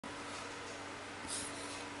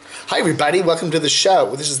Hi everybody, welcome to the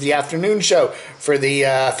show. This is the afternoon show for the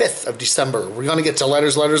 5th of December. We're going to get to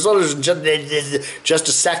letters in just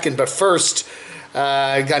a second, but first,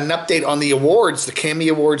 I got an update on the awards, the Camo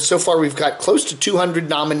Awards. So far we've got close to 200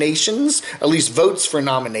 nominations, at least votes for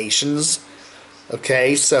nominations.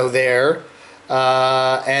 Okay, so there.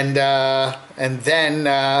 And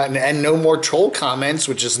no more troll comments,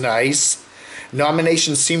 which is nice.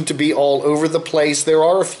 Nominations seem to be all over the place. There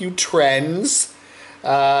are a few trends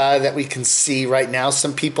that we can see right now.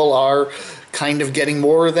 Some people are kind of getting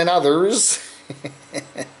more than others.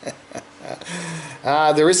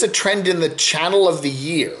 There is a trend in the channel of the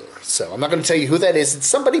year. So I'm not going to tell you who that is. It's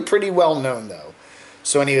somebody pretty well known, though.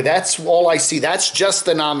 So anyway, that's all I see. That's just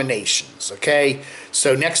the nominations, okay?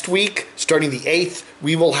 So next week, starting the 8th,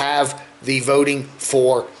 we will have the voting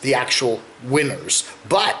for the actual winners.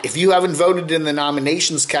 But if you haven't voted in the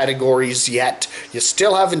nominations categories yet, you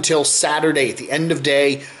still have until Saturday, at the end of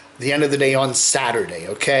the day on Saturday,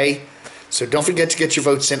 okay? So don't forget to get your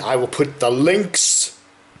votes in. I will put the links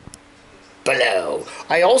below.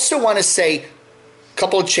 I also want to say a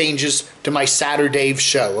couple of changes to my Saturday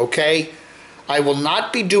show, okay? I will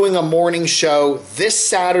not be doing a morning show this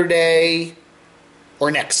Saturday or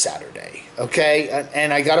next Saturday, okay?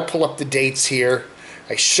 And I got to pull up the dates here.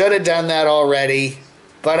 I should have done that already,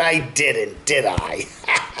 but I didn't, did I?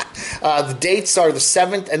 The dates are the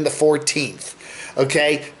 7th and the 14th,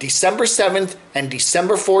 okay? December 7th and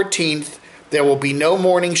December 14th, there will be no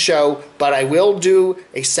morning show, but I will do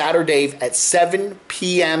a Saturday at 7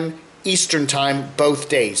 p.m. Eastern Time both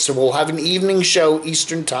days. So we'll have an evening show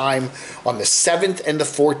Eastern Time on the 7th and the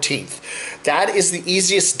 14th. That is the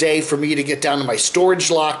easiest day for me to get down to my storage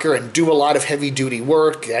locker and do a lot of heavy duty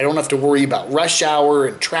work. I don't have to worry about rush hour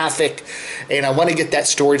and traffic, and I want to get that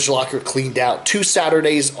storage locker cleaned out. 2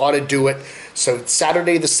 Saturdays ought to do it. So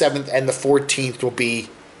Saturday the 7th and the 14th will be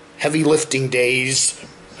heavy lifting days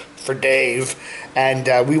for Dave,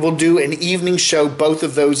 and we will do an evening show both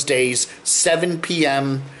of those days, 7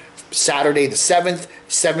 p.m. Saturday the 7th,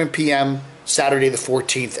 7 p.m. Saturday the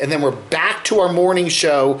 14th. And then we're back to our morning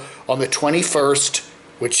show on the 21st,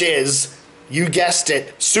 which is, you guessed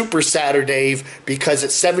it, Super Saturday, because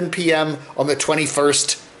at 7 p.m. on the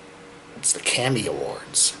 21st, it's the Camo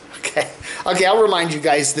Awards. Okay, I'll remind you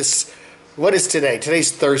guys this. What is today?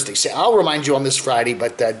 Today's Thursday. So I'll remind you on this Friday,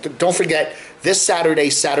 but don't forget, this Saturday,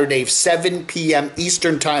 7 p.m.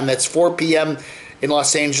 Eastern Time. That's 4 p.m. in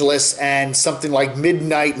Los Angeles and something like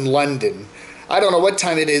midnight in London. I don't know what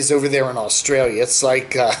time it is over there in Australia. It's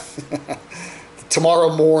like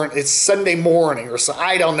tomorrow morning. It's Sunday morning or so.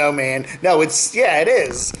 I don't know, man. No, it is.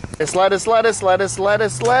 It's lettuce.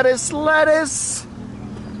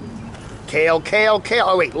 Kale.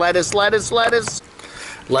 Oh, wait, lettuce. Letters.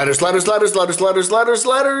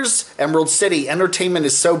 Emerald City. Entertainment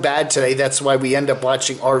is so bad today. That's why we end up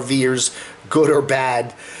watching RVers, good or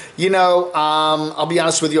bad. You know, I'll be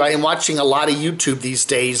honest with you, I am watching a lot of YouTube these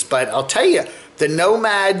days, but I'll tell you, the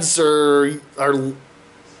nomads are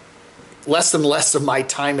less and less of my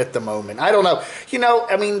time at the moment. I don't know. You know,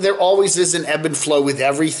 I mean, there always is an ebb and flow with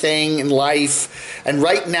everything in life, and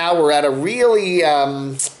right now we're at a really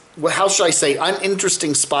how should I say,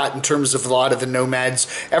 uninteresting spot in terms of a lot of the nomads.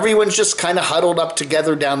 Everyone's just kind of huddled up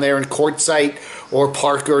together down there in Quartzsite or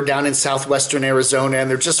Parker or down in southwestern Arizona, and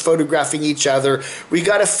they're just photographing each other. We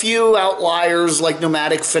got a few outliers like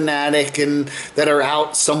Nomadic Fanatic and that are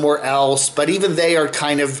out somewhere else, but even they are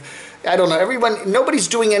kind of, I don't know, nobody's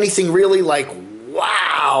doing anything really like,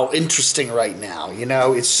 wow, interesting right now. You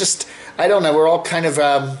know, it's just, I don't know, we're all kind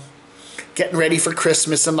of getting ready for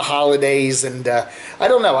Christmas and the holidays, and I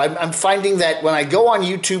don't know. I'm finding that when I go on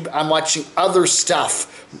YouTube, I'm watching other stuff.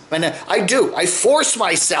 And I force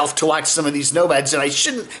myself to watch some of these nomads, and I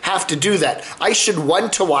shouldn't have to do that. I should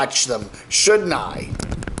want to watch them, shouldn't I?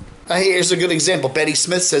 Here's a good example. Betty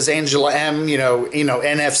Smith says Angela M,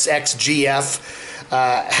 NFXGF,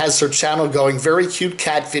 has her channel going. Very cute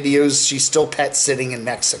cat videos. She's still pet sitting in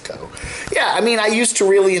Mexico. Yeah, I mean, I used to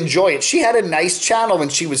really enjoy it. She had a nice channel when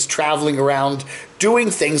she was traveling around doing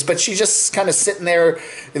things, but she's just kind of sitting there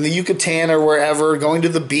in the Yucatan or wherever, going to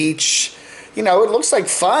the beach. You know, it looks like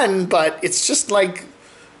fun, but it's just like,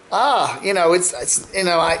 it's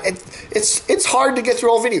hard to get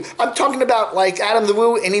through all video. I'm talking about like Adam the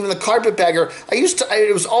Woo and even the Carpetbagger.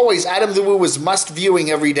 It was always Adam the Woo was must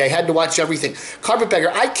viewing every day. Had to watch everything.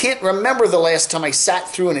 Carpetbagger, I can't remember the last time I sat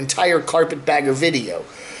through an entire Carpetbagger video.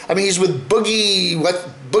 I mean, he's with Boogie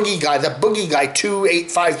Guy,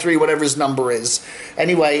 2853, whatever his number is.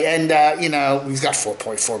 Anyway, and he's got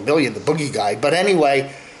 4.4 million, the Boogie Guy. But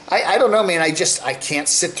anyway, I don't know, man. I can't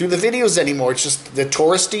sit through the videos anymore. It's just the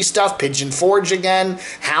touristy stuff. Pigeon Forge again.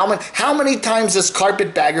 How many times has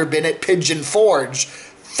Carpetbagger been at Pigeon Forge?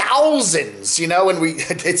 Thousands, you know. And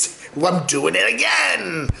I'm doing it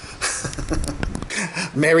again.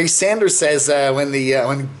 Mary Sanders says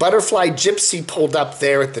when Butterfly Gypsy pulled up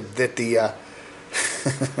there at the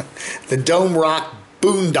the Dome Rock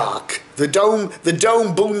Boondock, the Dome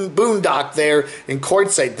Boondock there in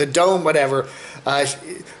Quartzsite, the Dome whatever.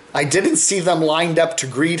 I didn't see them lined up to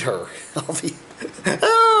greet her.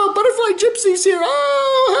 Oh, Butterfly Gypsy's here.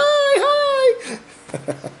 Oh, hi,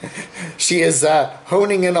 hi. She is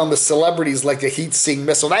honing in on the celebrities like a heat-seeing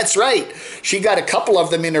missile. That's right. She got a couple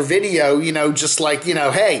of them in her video, you know, just like, you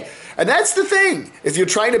know, hey. And that's the thing. If you're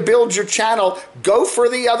trying to build your channel, go for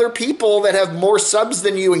the other people that have more subs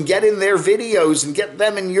than you and get in their videos and get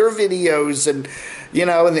them in your videos. And, you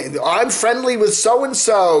know, I'm friendly with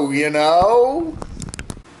so-and-so, you know.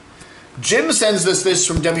 Jim sends us this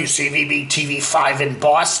from WCVB TV 5 in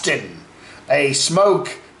Boston. A smoke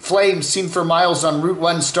flame seen for miles on Route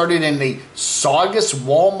 1 started in the Saugus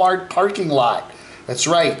Walmart parking lot. That's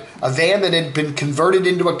right. A van that had been converted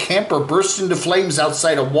into a camper burst into flames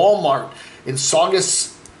outside a Walmart in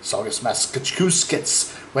Saugus,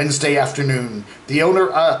 Massachusetts, Wednesday afternoon. The owner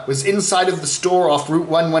was inside of the store off Route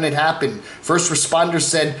 1 when it happened. First responders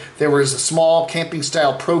said there was a small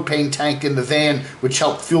camping-style propane tank in the van, which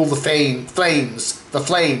helped fuel the flames.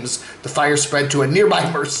 The fire spread to a nearby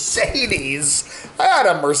Mercedes. I had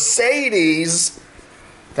a Mercedes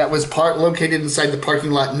that was located inside the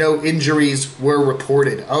parking lot. No injuries were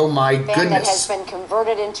reported. Oh my goodness. Van that has been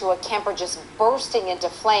converted into a camper just bursting into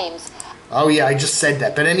flames. Oh yeah, I just said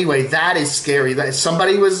that. But anyway, that is scary. That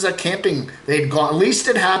somebody was camping. They'd gone. At least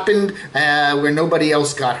it happened where nobody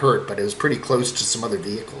else got hurt, but it was pretty close to some other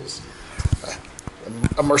vehicles.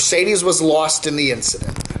 A Mercedes was lost in the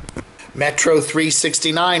incident. Metro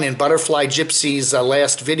 369 in Butterfly Gypsy's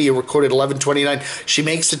last video recorded 11:29. She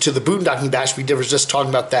makes it to the boondocking bash. We were just talking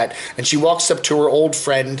about that. And she walks up to her old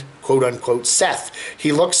friend, quote unquote, Seth.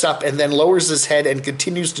 He looks up and then lowers his head and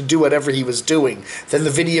continues to do whatever he was doing. Then the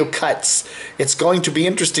video cuts. It's going to be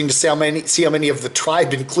interesting to see how many of the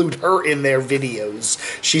tribe include her in their videos.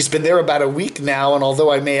 She's been there about a week now, and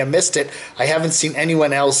although I may have missed it, I haven't seen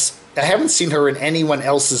her in anyone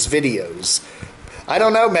else's videos. I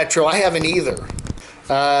don't know, Metro. I haven't either.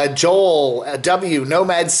 Joel W.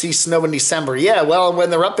 Nomads see snow in December. Yeah, well, when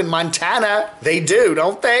they're up in Montana, they do,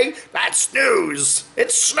 don't they? That's news.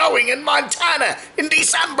 It's snowing in Montana in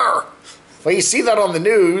December. Well, you see that on the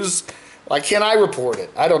news. Why can't I report it?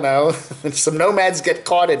 I don't know. Some nomads get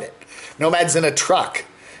caught in it. Nomads in a truck.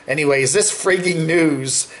 Anyway, is this frigging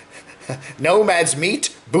news? Nomads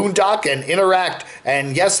meet, boondock, and interact.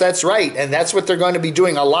 And yes, that's right. And that's what they're going to be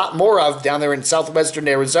doing a lot more of down there in southwestern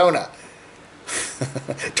Arizona.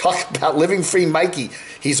 Talk about living free Mikey.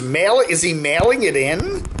 Is he mailing it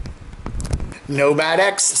in? Nomad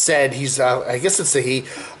X said I guess it's a he.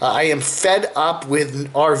 I am fed up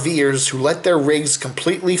with RVers who let their rigs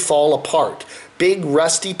completely fall apart. Big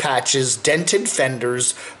rusty patches, dented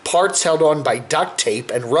fenders, parts held on by duct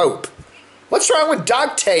tape and rope. What's wrong with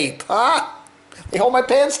duct tape, huh? They hold my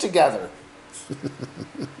pants together.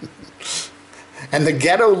 And the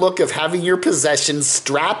ghetto look of having your possessions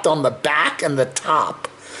strapped on the back and the top.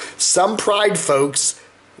 Some pride folks,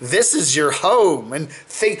 this is your home. And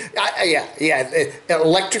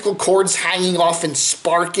electrical cords hanging off and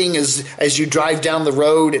sparking as you drive down the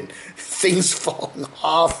road and things falling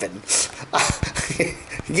off. And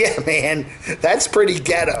yeah, man, that's pretty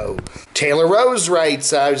ghetto. Taylor Rose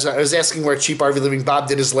writes, I was asking where Cheap RV Living Bob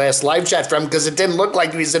did his last live chat from because it didn't look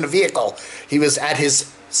like he was in a vehicle. He was at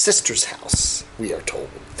his sister's house, we are told.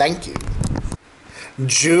 Thank you.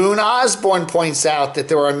 June Osborne points out that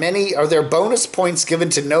there are bonus points given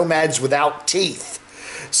to nomads without teeth.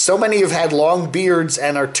 So many have had long beards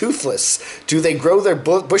and are toothless. Do they grow their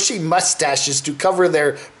bushy mustaches to cover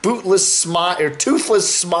their toothless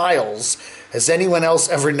smiles? Has anyone else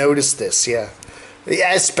ever noticed this? Yeah,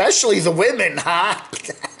 especially the women, huh?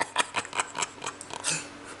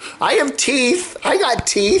 I have teeth. I got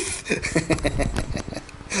teeth.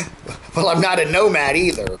 Well, I'm not a nomad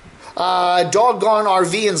either. Doggone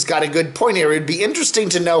RVing's got a good point here. It'd be interesting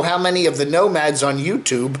to know how many of the nomads on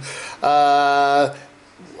YouTube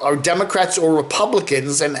are Democrats or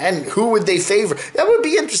Republicans, and who would they favor? That would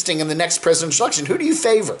be interesting in the next presidential election. Who do you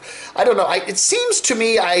favor? I don't know. It seems to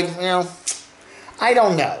me, I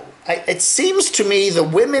don't know. It seems to me the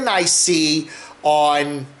women I see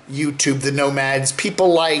on YouTube, the nomads,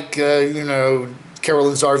 people like,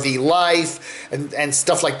 Carolyn's RV Life and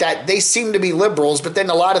stuff like that. They seem to be liberals, but then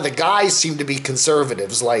a lot of the guys seem to be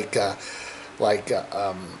conservatives, like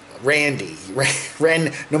Randy,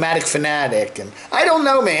 Nomadic Fanatic, and I don't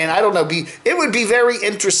know, man. I don't know. It would be very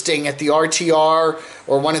interesting at the RTR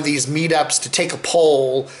or one of these meetups to take a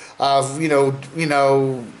poll of,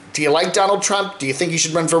 do you like Donald Trump? Do you think he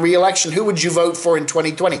should run for re-election? Who would you vote for in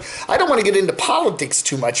 2020? I don't want to get into politics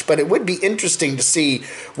too much, but it would be interesting to see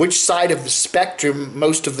which side of the spectrum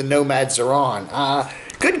most of the nomads are on.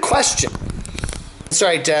 Good question. That's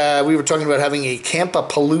right. We were talking about having a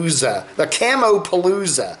Campapalooza, the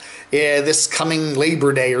Camo-palooza, this coming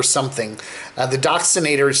Labor Day or something. The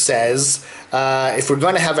Doxinator says, if we're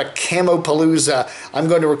going to have a Camo-palooza, I'm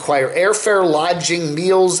going to require airfare, lodging,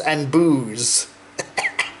 meals, and booze.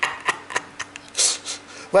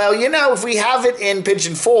 Well, if we have it in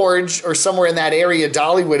Pigeon Forge or somewhere in that area,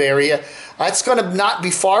 Dollywood area, that's going to not be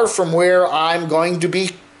far from where I'm going to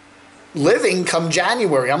be living come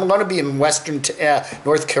January. I'm going to be in western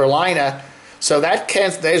North Carolina, so don't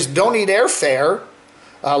need airfare.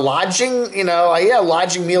 Lodging,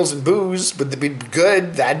 lodging, meals, and booze, but that'd be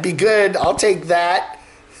good. That'd be good. I'll take that.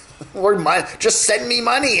 Or just send me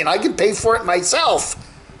money and I can pay for it myself.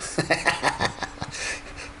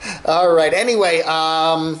 All right. Anyway,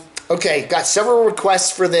 okay. Got several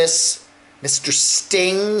requests for this. Mr.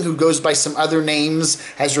 Sting, who goes by some other names,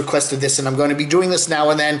 has requested this, and I'm going to be doing this now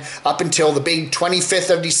and then up until the big 25th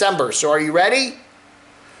of December. So are you ready?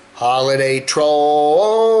 Holiday troll,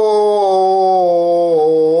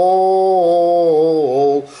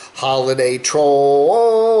 holiday troll.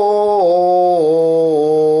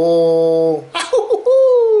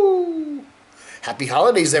 Happy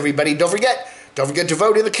holidays, everybody. Don't forget to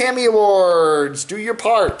vote in the Cammy Awards. Do your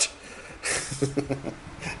part.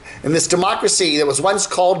 In this democracy that was once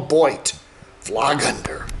called Boyd, Vlog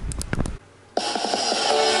under.